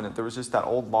old covenant. There was just that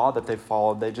old law that they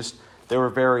followed. They were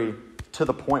very to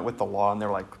the point with the law, and they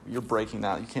were like, you're breaking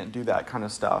that. You can't do that kind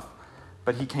of stuff.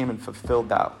 But he came and fulfilled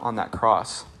that on that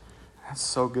cross. That's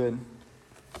so good.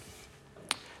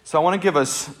 So I want to give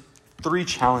us 3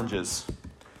 challenges.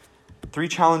 3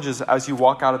 challenges as you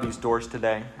walk out of these doors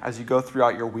today, as you go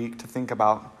throughout your week to think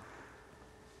about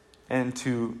and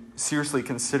to seriously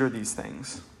consider these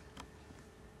things.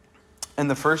 And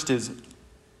the first is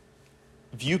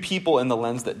view people in the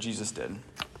lens that Jesus did.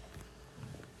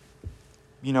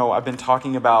 I've been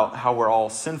talking about how we're all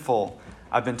sinful.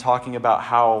 I've been talking about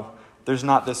how there's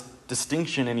not this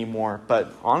distinction anymore.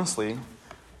 But honestly,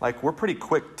 we're pretty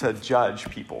quick to judge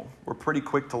people. We're pretty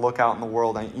quick to look out in the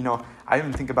world. And, I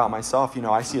even think about myself.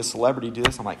 I see a celebrity do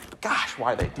this. I'm like, gosh,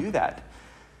 why do they do that?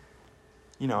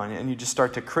 And you just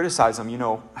start to criticize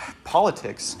them.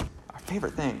 Politics, our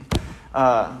favorite thing.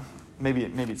 Maybe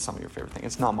it's some of your favorite thing.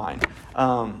 It's not mine.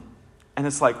 And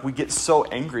it's like we get so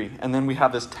angry, and then we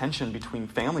have this tension between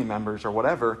family members or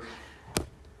whatever.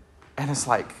 And it's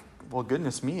like, well,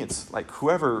 goodness me, it's like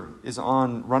whoever is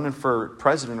running for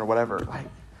president or whatever,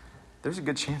 there's a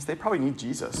good chance they probably need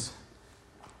Jesus.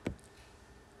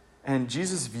 And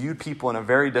Jesus viewed people in a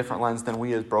very different lens than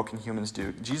we as broken humans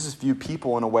do. Jesus viewed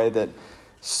people in a way that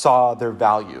saw their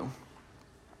value.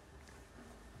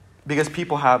 Because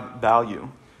people have value.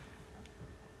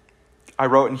 I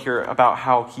wrote in here about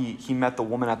how he met the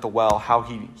woman at the well, how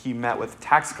he met with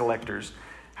tax collectors,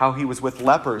 how he was with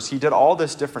lepers. He did all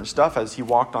this different stuff as he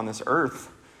walked on this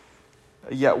earth.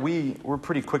 Yet we're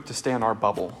pretty quick to stay in our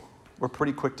bubble. We're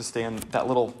pretty quick to stay in that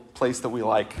little place that we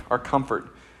like, our comfort.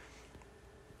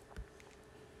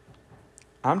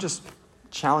 I'm just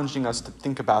challenging us to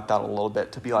think about that a little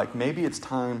bit, to be like, maybe it's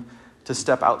time to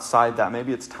step outside that.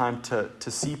 Maybe it's time to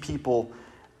see people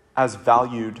as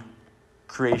valued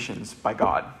creations by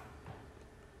God.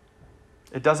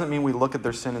 It doesn't mean we look at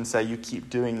their sin and say, you keep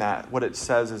doing that. What it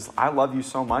says is, I love you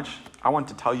so much, I want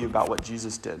to tell you about what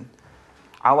Jesus did.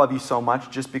 I love you so much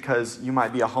just because you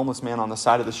might be a homeless man on the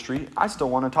side of the street, I still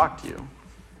want to talk to you.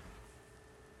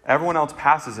 Everyone else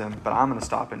passes him, but I'm going to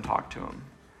stop and talk to him.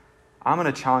 I'm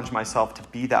going to challenge myself to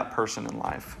be that person in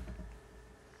life.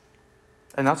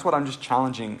 And that's what I'm just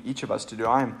challenging each of us to do.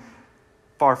 I'm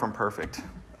far from perfect.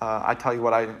 I tell you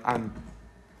what,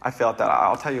 I fail at that.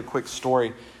 I'll tell you a quick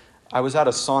story. I was at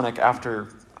a Sonic after,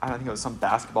 I think it was some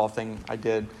basketball thing I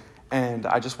did, and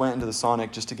I just went into the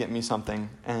Sonic just to get me something,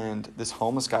 and this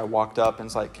homeless guy walked up and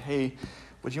was like, hey,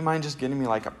 would you mind just getting me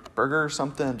like a burger or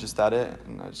something? Just that it?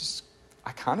 And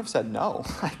I kind of said no.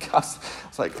 I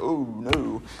was like, oh,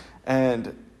 no.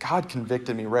 And God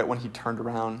convicted me right when he turned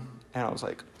around, and I was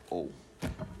like, oh.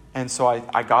 And so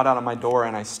I got out of my door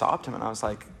and I stopped him and I was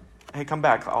like, hey, come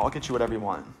back. I'll get you whatever you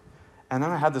want. And then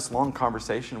I had this long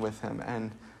conversation with him,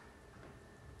 and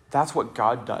that's what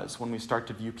God does when we start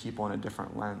to view people in a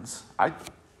different lens. I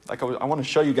want to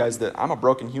show you guys that I'm a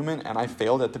broken human and I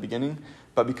failed at the beginning,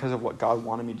 but because of what God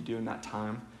wanted me to do in that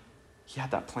time, he had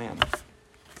that plan.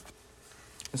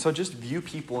 And so just view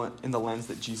people in the lens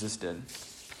that Jesus did.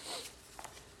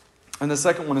 And the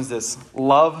second one is this: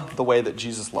 love the way that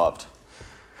Jesus loved.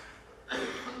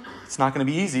 It's not going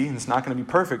to be easy and it's not going to be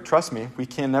perfect. Trust me, we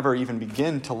can never even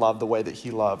begin to love the way that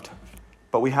he loved.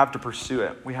 But we have to pursue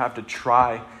it. We have to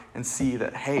try and see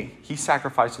that, hey, he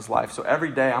sacrificed his life. So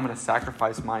every day I'm going to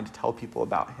sacrifice mine to tell people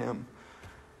about him.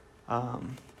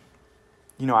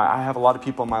 I have a lot of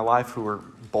people in my life who are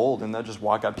bold and they'll just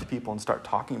walk up to people and start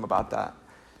talking about that.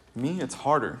 Me, it's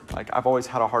harder. Like, I've always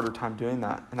had a harder time doing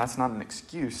that. And that's not an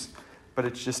excuse, but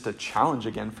it's just a challenge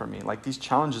again for me. Like, these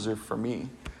challenges are for me.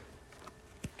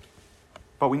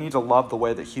 But we need to love the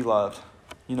way that he loved.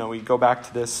 We go back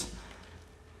to this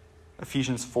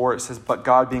Ephesians 4. It says, but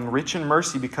God, being rich in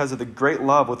mercy because of the great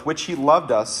love with which he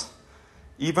loved us,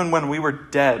 even when we were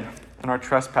dead in our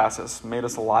trespasses, made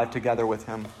us alive together with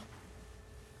him.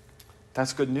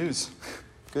 That's good news.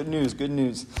 Good news, good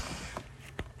news.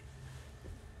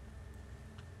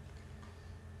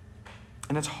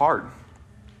 And it's hard.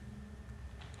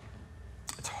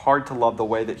 It's hard to love the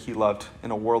way that he loved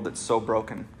in a world that's so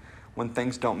broken, when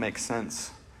things don't make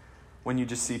sense, when you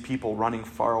just see people running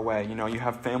far away. You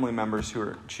have family members who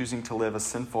are choosing to live a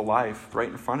sinful life right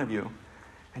in front of you,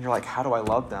 and you're like, how do I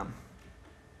love them?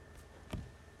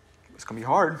 It's going to be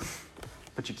hard,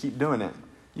 but you keep doing it.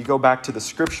 You go back to the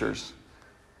scriptures.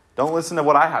 Don't listen to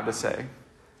what I have to say.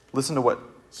 Listen to what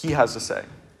he has to say.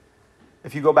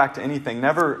 If you go back to anything,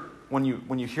 never, when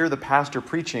you hear the pastor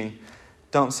preaching,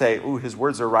 don't say, ooh, his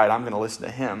words are right, I'm going to listen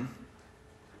to him.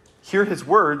 Hear his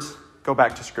words, go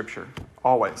back to scripture,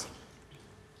 always.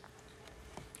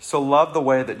 So love the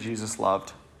way that Jesus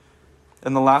loved.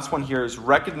 And the last one here is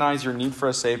recognize your need for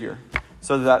a Savior.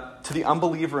 So that to the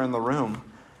unbeliever in the room,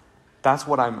 that's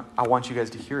what I want you guys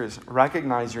to hear, is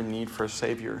recognize your need for a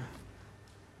Savior.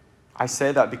 I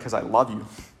say that because I love you.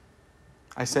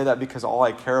 I say that because all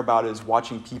I care about is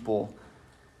watching people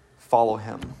follow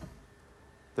him.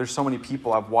 There's so many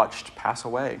people I've watched pass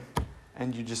away,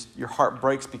 and your heart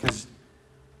breaks because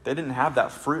they didn't have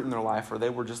that fruit in their life, or they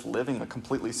were just living a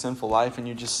completely sinful life, and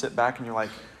you just sit back and you're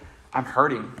like, I'm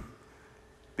hurting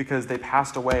because they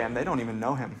passed away and they don't even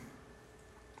know him.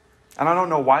 And I don't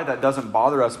know why that doesn't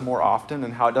bother us more often,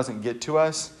 and how it doesn't get to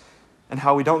us, and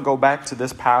how we don't go back to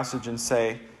this passage and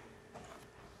say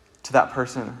to that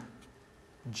person,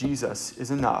 Jesus is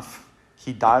enough.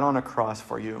 He died on a cross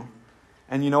for you.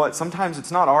 And you know what? Sometimes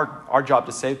it's not our job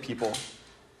to save people,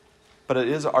 but it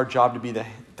is our job to be the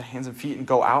hands and feet and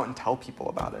go out and tell people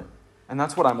about it. And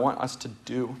that's what I want us to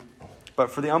do.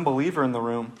 But for the unbeliever in the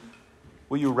room,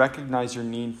 will you recognize your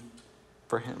need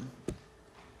for him?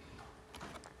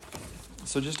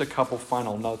 So just a couple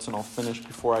final notes, and I'll finish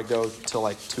before I go till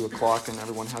like 2 o'clock and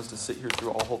everyone has to sit here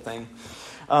through the whole thing.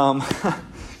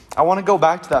 I want to go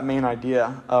back to that main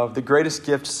idea of the greatest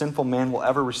gift sinful man will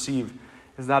ever receive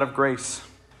is that of grace.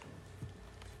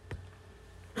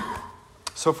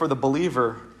 So for the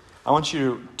believer, I want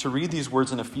you to read these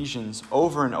words in Ephesians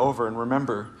over and over and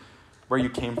remember where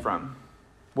you came from,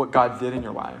 what God did in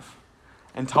your life,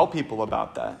 and tell people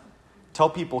about that. Tell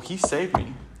people, he saved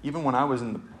me. Even when I was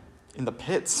in the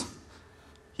pits,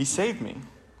 he saved me.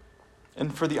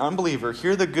 And for the unbeliever,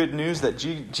 hear the good news that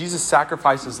Jesus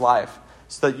sacrificed his life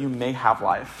so that you may have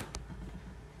life.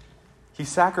 He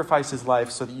sacrificed his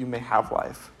life so that you may have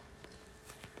life.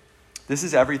 This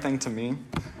is everything to me,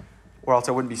 or else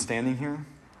I wouldn't be standing here,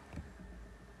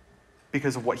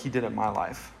 because of what he did in my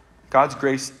life. God's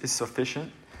grace is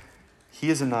sufficient. He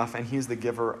is enough, and he is the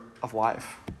giver of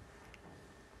life.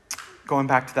 Going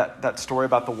back to that story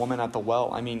about the woman at the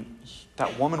well, I mean,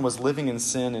 that woman was living in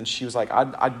sin, and she was like,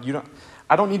 I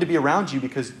don't need to be around you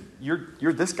because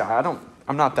you're this guy.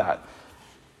 I'm not that.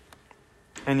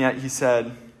 And yet he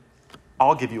said,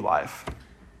 I'll give you life.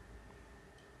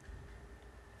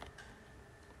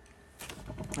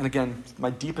 And again, my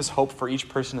deepest hope for each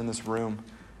person in this room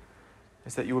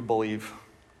is that you would believe,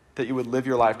 that you would live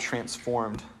your life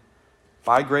transformed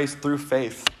by grace through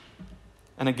faith.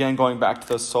 And again, going back to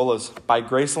those solas, by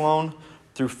grace alone,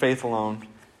 through faith alone,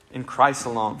 in Christ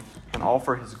alone, and all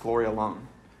for his glory alone.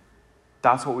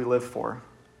 That's what we live for.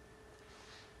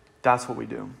 That's what we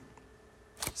do.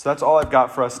 So that's all I've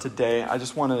got for us today. I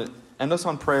just want to end us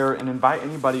on prayer and invite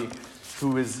anybody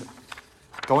who is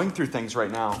going through things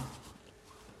right now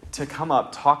to come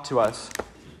up, talk to us,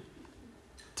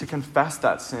 to confess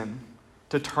that sin,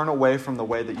 to turn away from the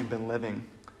way that you've been living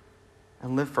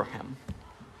and live for him.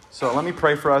 So let me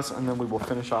pray for us, and then we will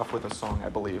finish off with a song, I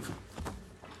believe.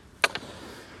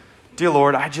 Dear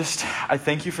Lord, I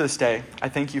thank you for this day. I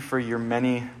thank you for your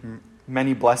many,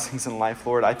 many blessings in life,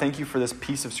 Lord. I thank you for this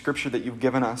piece of scripture that you've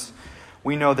given us.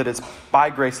 We know that it's by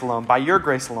grace alone, by your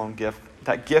grace alone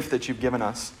that gift that you've given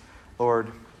us,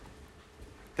 Lord,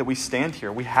 that we stand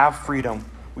here. We have freedom.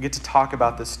 We get to talk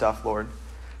about this stuff, Lord.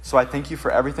 So I thank you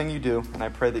for everything you do, and I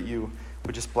pray that you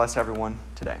would just bless everyone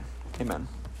today. Amen.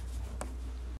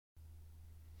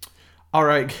 All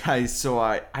right, guys. So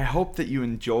I hope that you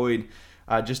enjoyed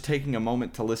just taking a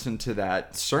moment to listen to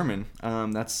that sermon.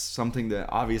 That's something that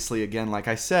obviously, again, like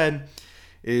I said,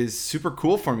 is super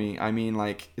cool for me. I mean,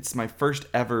 like, it's my first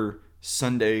ever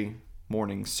Sunday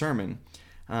morning sermon.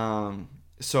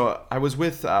 So I was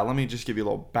with, let me just give you a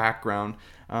little background.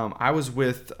 I was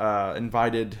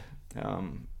invited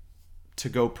to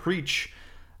go preach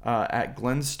at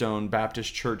Glenstone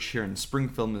Baptist Church here in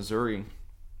Springfield, Missouri.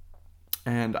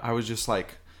 And I was just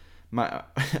like, my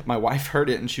wife heard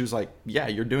it and she was like, yeah,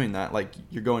 you're doing that. Like,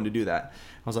 you're going to do that.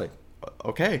 I was like,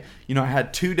 okay. I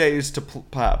had 2 days to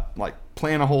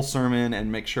plan a whole sermon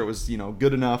and make sure it was,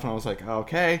 good enough. And I was like,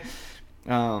 okay.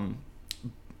 And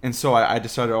so I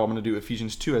decided, I'm going to do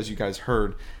Ephesians 2, as you guys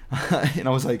heard. And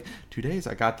I was like, 2 days,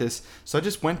 I got this. So I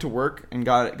just went to work and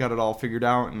got it all figured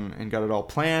out and got it all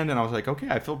planned. And I was like, okay,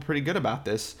 I feel pretty good about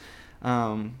this.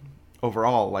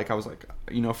 Overall, like I was like,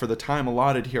 for the time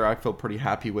allotted here, I feel pretty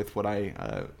happy with what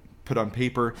I put on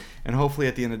paper. And hopefully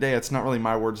at the end of the day, it's not really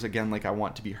my words again, like I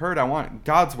want to be heard. I want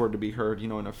God's word to be heard.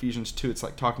 In Ephesians 2, it's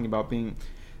like talking about being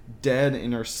dead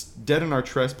in our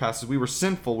trespasses. We were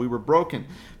sinful, we were broken,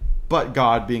 but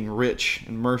God being rich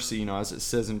in mercy, as it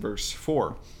says in verse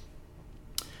 4.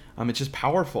 It's just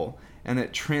powerful, and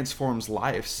it transforms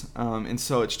lives. And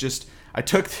so it's just, I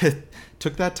took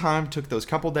that time, took those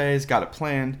couple days, got it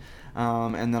planned.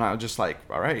 And then I was just like,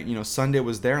 all right, Sunday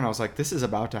was there and I was like, this is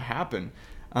about to happen.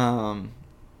 And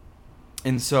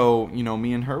so,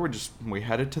 me and her we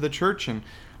headed to the church, and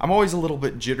I'm always a little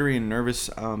bit jittery and nervous,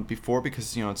 before,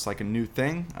 because, it's like a new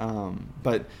thing.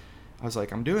 But I was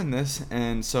like, I'm doing this.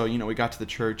 And so, we got to the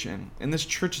church, and this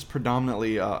church is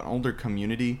predominantly an older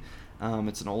community.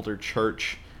 It's an older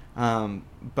church.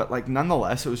 But like,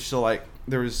 nonetheless, it was still like,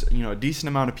 there was, a decent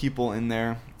amount of people in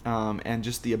there. And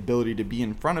just the ability to be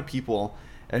in front of people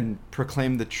and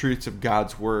proclaim the truths of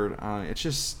God's word. It's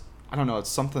just, I don't know, it's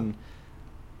something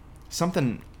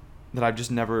that I've just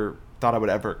never thought I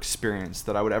would ever experience,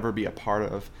 that I would ever be a part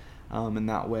of, in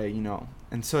that way,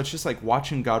 And so it's just like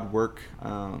watching God work,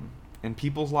 in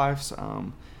people's lives,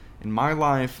 in my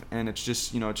life. And it's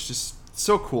just, it's just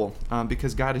so cool,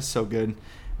 because God is so good,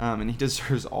 and he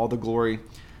deserves all the glory,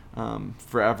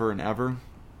 forever and ever.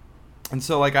 And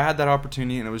so, like, I had that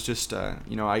opportunity, and it was just,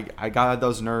 I got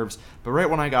those nerves. But right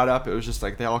when I got up, it was just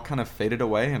like they all kind of faded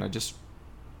away, and I just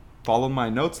followed my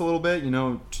notes a little bit,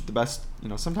 to the best.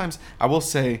 Sometimes I will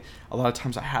say a lot of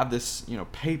times I have this,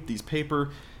 these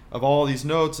paper of all these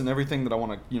notes and everything that I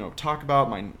want to, talk about,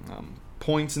 my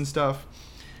points and stuff.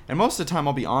 And most of the time,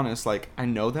 I'll be honest, like, I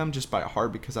know them just by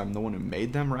heart because I'm the one who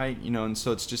made them, right? And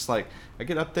so it's just like, I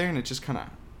get up there and it just kind of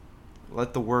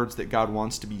let the words that God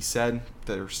wants to be said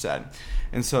that are said.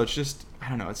 And so it's just, I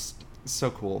don't know, it's so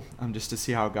cool just to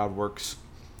see how God works.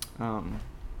 I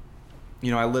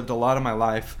lived a lot of my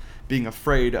life being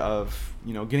afraid of,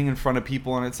 getting in front of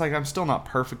people, and it's like I'm still not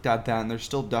perfect at that, and there's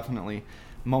still definitely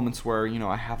moments where,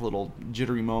 I have little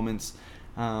jittery moments,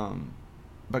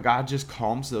 but God just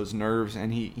calms those nerves,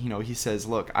 and he says,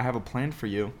 look, I have a plan for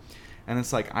you. And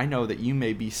it's like, I know that you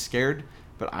may be scared,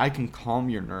 but I can calm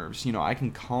your nerves. I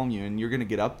can calm you, and you're going to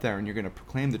get up there and you're going to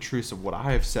proclaim the truths of what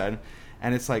I have said.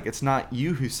 And it's like, it's not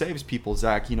you who saves people,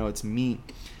 Zach, it's me.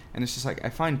 And it's just like, I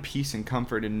find peace and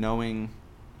comfort in knowing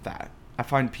that. I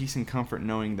find peace and comfort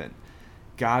knowing that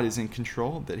God is in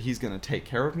control, that he's going to take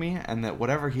care of me, and that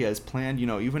whatever he has planned,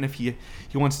 even if he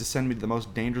wants to send me to the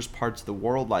most dangerous parts of the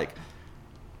world, like,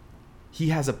 he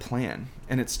has a plan.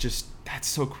 And it's just, that's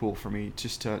so cool for me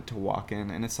just to walk in.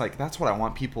 And it's like, that's what I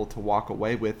want people to walk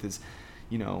away with is,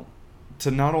 to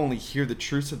not only hear the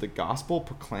truths of the gospel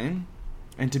proclaimed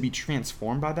and to be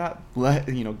transformed by that.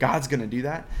 God's going to do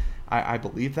that. I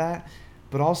believe that.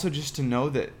 But also just to know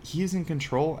that he is in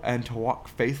control and to walk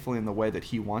faithfully in the way that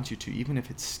he wants you to, even if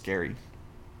it's scary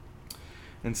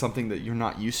and something that you're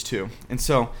not used to. And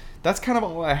so that's kind of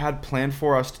all I had planned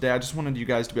for us today. I just wanted you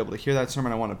guys to be able to hear that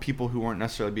sermon. I wanted people who weren't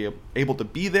necessarily able to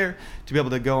be there to be able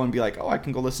to go and be like, oh, I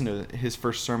can go listen to his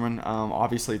first sermon.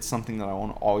 Obviously, it's something that I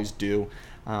want to always do.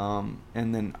 And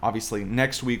then obviously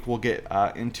next week we'll get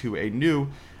into a new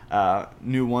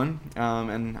one,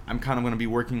 and I'm kind of going to be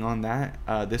working on that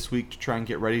this week to try and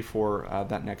get ready for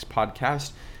that next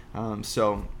podcast.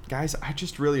 So guys, I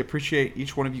just really appreciate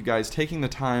each one of you guys taking the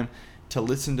time to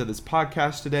listen to this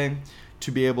podcast today,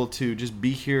 to be able to just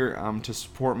be here to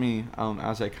support me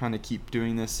as I kind of keep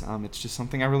doing this. It's just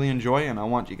something I really enjoy, and I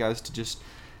want you guys to just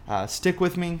stick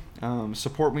with me,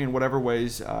 support me in whatever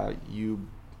ways you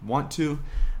want to.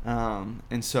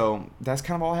 And so that's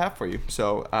kind of all I have for you.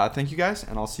 So thank you guys,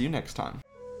 and I'll see you next time.